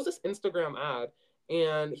this Instagram ad,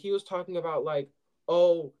 and he was talking about like,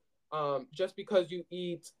 oh, just because you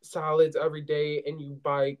eat salads every day and you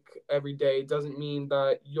bike every day doesn't mean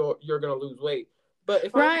that you're gonna lose weight. But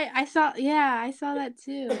if I'm Right. I saw that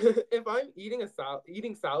too. if I'm eating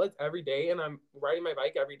salads every day and I'm riding my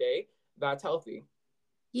bike every day, that's healthy.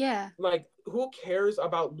 Yeah. Like who cares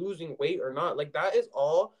about losing weight or not? Like that is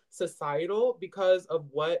all societal because of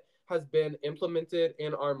what has been implemented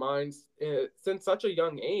in our minds since such a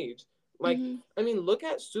young age. Like Mhm. I mean, look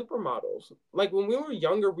at supermodels. Like when we were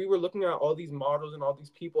younger, we were looking at all these models and all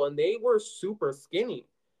these people, and they were super skinny.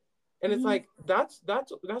 And it's Mhm. like that's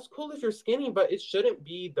cool if you're skinny, but it shouldn't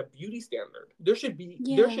be the beauty standard. There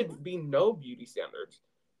Yeah. should be no beauty standards.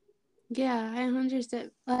 Yeah, I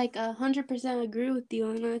 100% agree with you.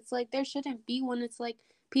 And it's like there shouldn't be one. It's like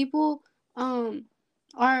people um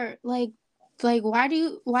are like why do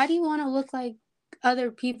you want to look like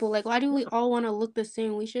other people? Like why do we all want to look the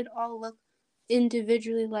same? We should all look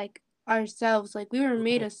individually like ourselves. Like we were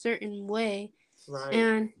made Right. a certain way, Right.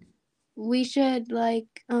 and we should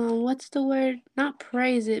like what's the word? Not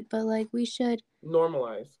praise it, but like we should,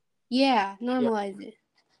 Normalize. yeah, Yeah. normalize it.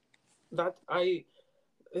 That I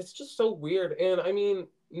It's just so weird. And I mean,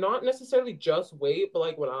 not necessarily just weight, but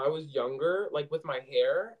like when I was younger, like with my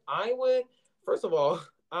hair, I would, first of all,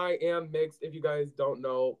 I am mixed if you guys don't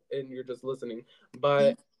know and you're just listening,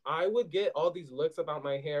 but I would get all these looks about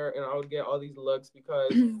my hair, and I would get all these looks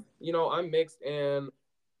because, Mhm. I'm mixed, and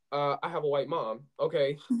I have a white mom.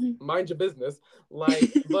 Okay, Mhm. mind your business. Like,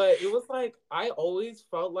 but it was like, I always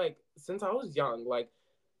felt like since I was young, like,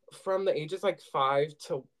 from the ages like 5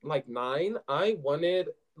 to like 9, I wanted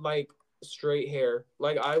like straight hair.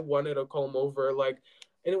 Like I wanted a comb over. Like,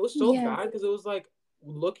 and it was so Yeah. bad because it was like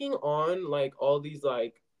looking on like all these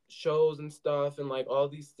like shows and stuff and like all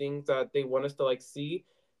these things that they want us to like see,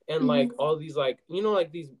 and like Mhm. all these like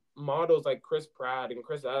like these models like Chris Pratt and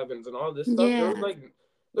Chris Evans and all this stuff. Yeah.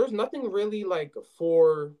 There's nothing really like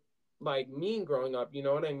for like me growing up. You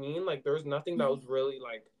know what I mean? Like there was nothing that was really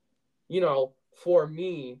like for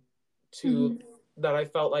me to Mhm. that I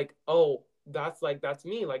felt like, oh, that's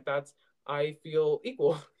me. Like that's I feel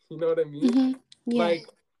equal. You know what I mean? Mhm. Yeah. Like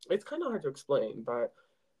it's kind of hard to explain, but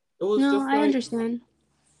it was No, just I like, understand.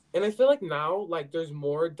 and I feel like now like there's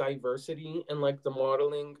more diversity in like the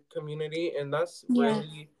modeling community, and Yeah.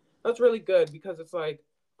 that's really good because it's like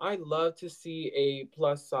I love to see a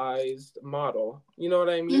plus sized model. You know what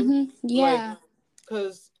I mean? Mhm. Like, Yeah.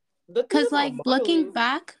 because the thing Cause about like looking modeling,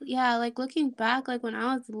 back, yeah, like looking back, like when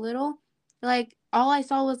I was little, like all I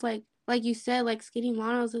saw was like you said, like skinny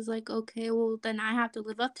models is like okay, well then I have to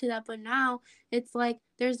live up to that. But now it's like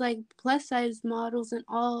there's like plus size models and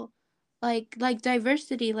all, like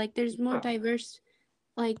diversity. Like there's more yeah, diverse,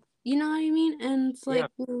 like you know what I mean. And it's yeah.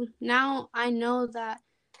 like well, now I know that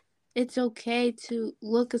it's okay to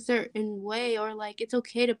look a certain way, or like it's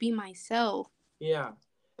okay to be myself. Yeah.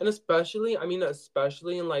 And especially, I mean,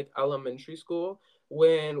 especially in like elementary school,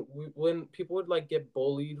 when people would like get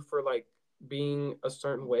bullied for like being a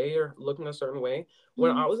certain way or looking a certain way.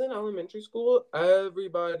 When I Mhm. was in elementary school,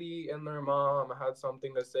 everybody and their mom had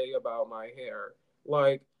something to say about my hair.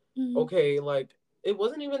 Like, Mhm. okay, like it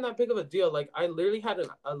wasn't even that big of a deal. Like I literally had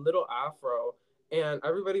a little afro, and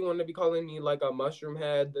everybody wanted to be calling me like a mushroom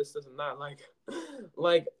head, this and that. Like,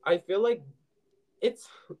 like I feel like it's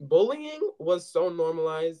bullying was so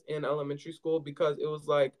normalized in elementary school because it was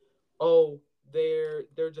like, oh, they're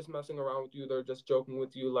just messing around with you, they're just joking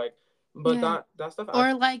with you, like, but Yeah. that stuff Or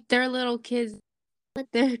actually, like they're little kids what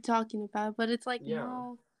they're talking about, but it's like yeah,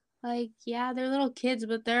 no. Like yeah, they're little kids,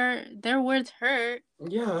 but their words hurt.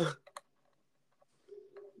 yeah.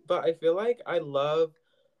 But I feel like I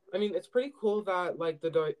mean, it's pretty cool that like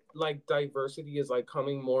like diversity is like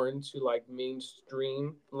coming more into like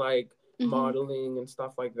mainstream like Mhm. modeling and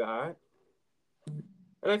stuff like that.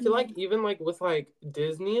 And I feel Yeah. like even like with like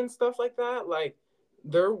Disney and stuff like that, like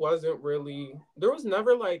there was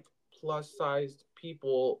never like plus sized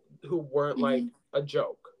people who weren't like Mhm. a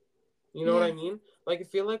joke. You know what I Yeah. mean? Like I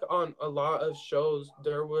feel like on a lot of shows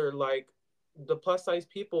there were like the plus size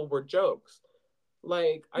people were jokes.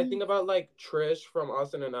 Like I Mhm. think about like Trish from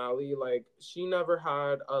Austin and Ally, like she never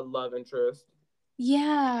had a love interest.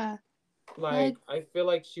 Yeah. Like Like I feel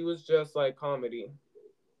like she was just like comedy.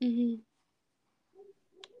 mhm.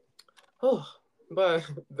 Oh, but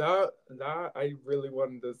that I really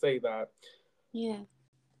wanted to say that. Yeah.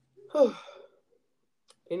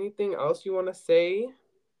 Anything else you want to say?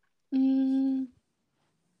 Mm,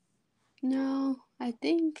 no, I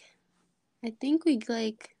think we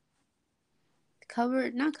like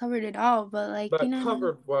covered not covered it all, but like But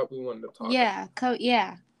covered what we wanted to talk about. yeah,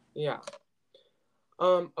 yeah. Yeah.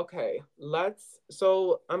 Okay,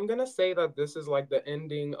 so I'm gonna say that this is like the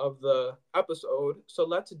ending of the episode. So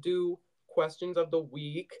let's do questions of the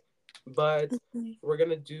week, but Okay. we're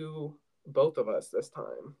gonna do both of us this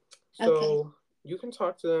time. Okay. So you can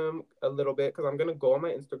talk to them a little bit because I'm gonna go on my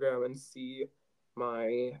Instagram and see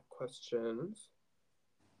my questions.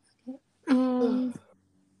 Um.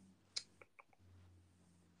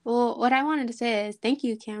 Well, what I wanted to say is thank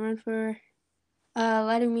you, Cameron, for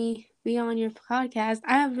letting me be on your podcast.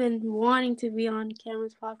 I have been wanting to be on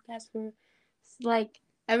Cameron's podcast for like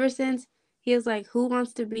ever since he was like, "Who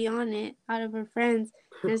wants to be on it?" out of her friends,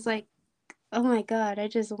 and it's like, oh my god, I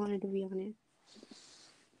just wanted to be on it.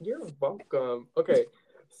 You're welcome. Okay,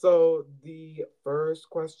 so the first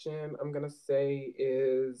question I'm gonna say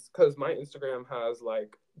is because my Instagram has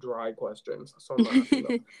like dry questions, so I'm not asking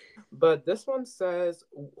those. But this one says,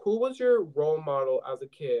 "Who was your role model as a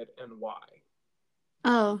kid and why?"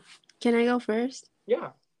 Oh, can I go first? Yeah.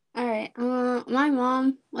 All right. My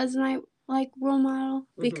mom was my like role model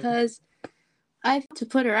Mhm. because I've to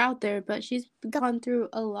put her out there, but she's gone through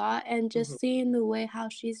a lot, and Mhm. just seeing the way how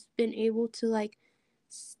she's been able to like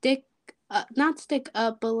stick, not stick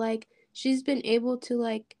up, but like she's been able to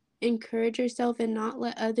like encourage herself and not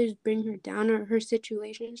let others bring her down or her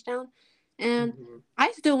situations down. And Mhm.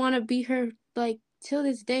 I still want to be her like till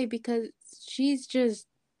this day because she's just.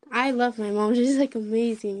 I love my mom. She's like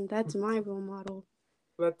amazing. That's my role model.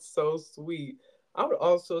 That's so sweet. I would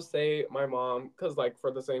also say my mom, because like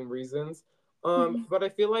for the same reasons. Hmm. But I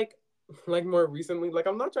feel like more recently, like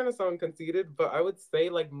I'm not trying to sound conceited, but I would say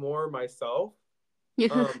like more myself.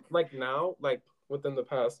 Yeah. Like now, like within the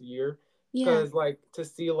past year, Yeah. because like to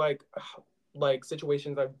see like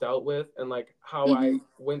situations I've dealt with and like how I Hmm.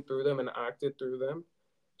 went through them and acted through them.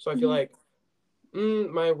 So I feel Hmm. like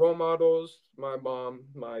my role models, my mom,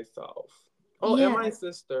 myself. Oh, and my Yeah.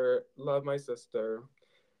 sister. Love my sister.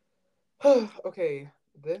 Okay,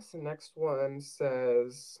 this next one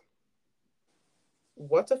says,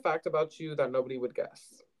 "What's a fact about you that nobody would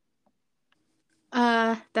guess?"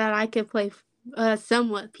 That I could play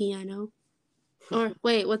somewhat piano. Or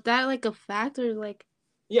wait, was that like a fact or like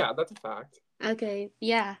Yeah, that's a fact. okay,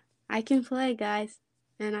 yeah. I can play, guys.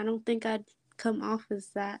 And I don't think I'd come off as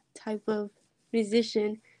that type of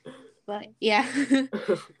musician, but yeah.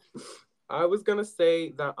 I was gonna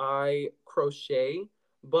say that I crochet,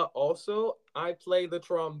 but also I play the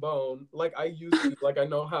trombone. Like I used to. Like I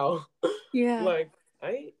know how. Yeah. Like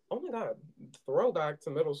I. Oh my god! Throwback to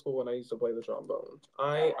middle school when I used to play the trombone.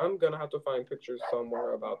 I'm gonna have to find pictures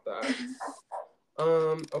somewhere about that.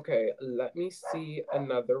 Okay. Let me see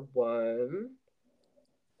another one.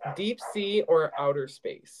 Deep sea or outer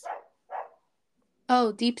space?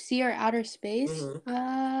 Oh, deep sea or outer space? Mm-hmm.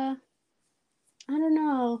 I don't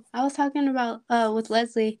know. I was talking about with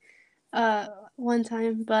Leslie one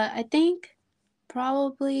time, but I think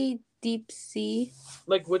probably deep sea.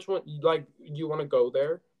 Like which one? Like you want to go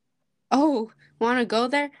there? Oh, want to go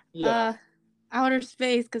there? Yeah. Uh, outer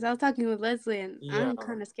space, because I was talking with Leslie and Yeah. I'm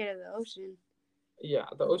kind of scared of the ocean. Yeah.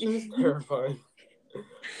 The ocean is terrifying.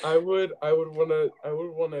 I would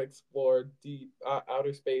wanna explore deep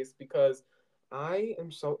outer space because I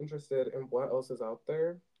am so interested in what else is out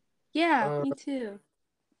there. Yeah, Uh, me too.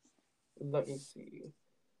 Let me see.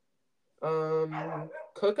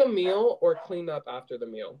 Cook a meal or clean up after the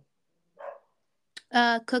meal?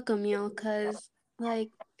 Cook a meal, cause like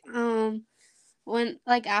when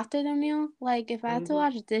like after the meal, like if I have to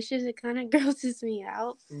Mm-hmm. wash dishes, it kind of grosses me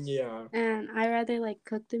out, Yeah. and I rather like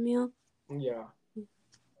cook the meal. Yeah.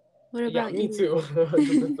 What Yeah, about me you? too.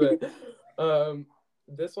 100%. Um,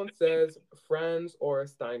 this one says Friends or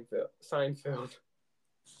Steinfeld. Seinfeld.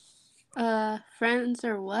 Friends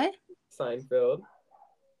or what? Seinfeld.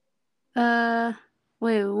 Uh,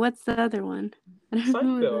 wait, what's the other one? I don't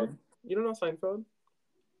know the. Seinfeld. You don't know Seinfeld?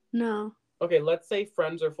 No. Okay, let's say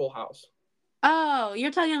Friends or Full House. Oh,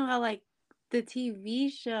 you're talking about like the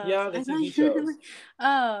TV shows. Yeah, the I thought TV you were shows.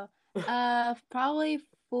 like, oh, probably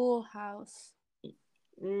Full House.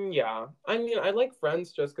 Yeah. I mean, I like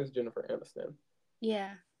Friends just because Jennifer Aniston.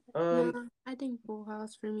 Yeah. Um, No, I think Full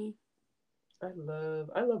House for me. I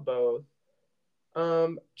love both.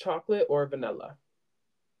 Chocolate or vanilla?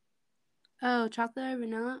 Oh, chocolate or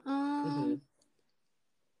vanilla? Mm-hmm.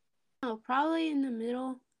 Oh, probably in the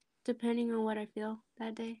middle, depending on what I feel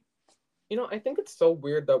that day. I think it's so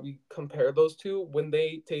weird that we compare those two when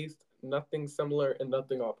they taste nothing similar and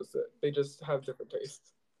nothing opposite. They just have different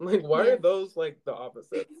tastes. Like, why are Yeah. those like the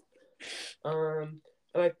opposites? And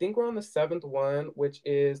I think we're on the seventh one, which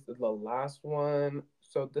is the last one.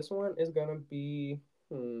 So this one is gonna be,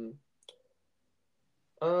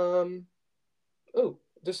 um, oh,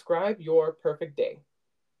 describe your perfect day.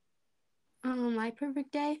 My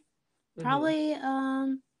perfect day? Mm-hmm. Probably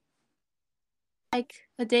like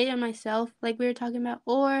a day on myself, like we were talking about,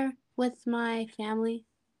 or with my family.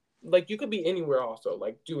 Like you could be anywhere also,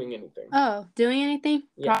 like doing anything. Oh, doing anything?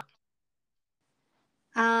 Yeah.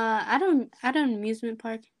 At an amusement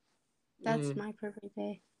park. That's Mm-hmm. my perfect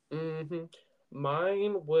day. Mm-hmm.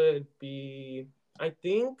 Mine would be, I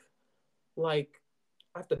think, like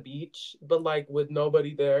at the beach, but like with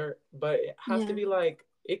nobody there. But it has to Yeah. be like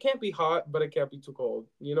it can't be hot, but it can't be too cold.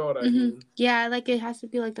 You know what I Mhm. mean? Yeah, like it has to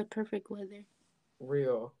be like the perfect weather.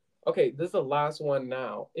 Real. Okay, this is the last one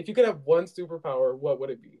now. If you could have one superpower, what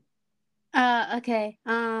would it be? Okay.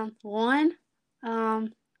 One,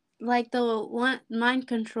 um, like the one mind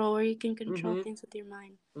control where you can control Mm-hmm. things with your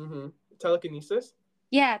mind. Mm-hmm. Telekinesis.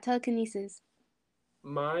 Yeah, telekinesis.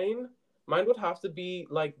 Mine, mine would have to be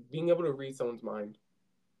like being able to read someone's mind.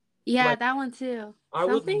 Yeah, Like that one too. I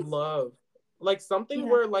would Something? love, like something Yeah.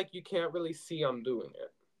 where like you can't really see I'm doing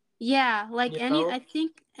it. Yeah, like You any, know? I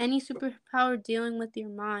think any superpower dealing with your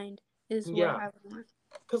mind is what Yeah. I would want.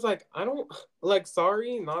 Cause like I don't like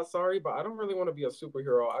sorry, not sorry, but I don't really want to be a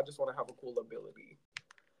superhero. I just want to have a cool ability.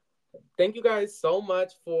 Thank you guys so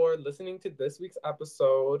much for listening to this week's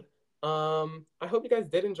episode. I hope you guys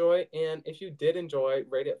did enjoy, and if you did enjoy,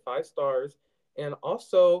 rate it 5 stars, and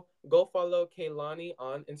also go follow Kaylanie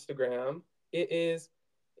on Instagram. It is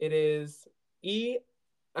e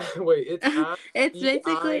wait, it's at It's e i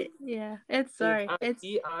basically, yeah, it's it's sorry. at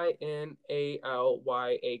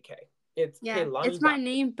EINALYAK. It's Yeah, it's Kaylanie my back.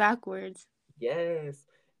 name backwards. Yes.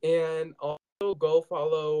 And also go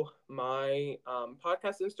follow my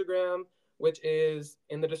podcast Instagram, which is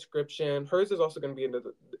in the description. Hers is also going to be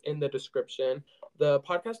in the description. The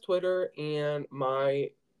podcast Twitter and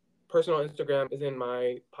my personal Instagram is in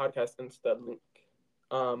my podcast Insta link.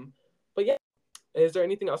 But yeah, is there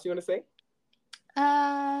anything else you want to say?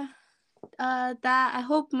 Uh, that I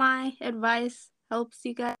hope my advice helps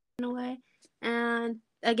you guys in a way. And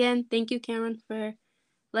again, thank you, Cameron, for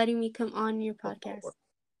letting me come on your Of course. podcast.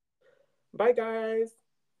 Bye, guys.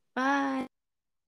 Bye.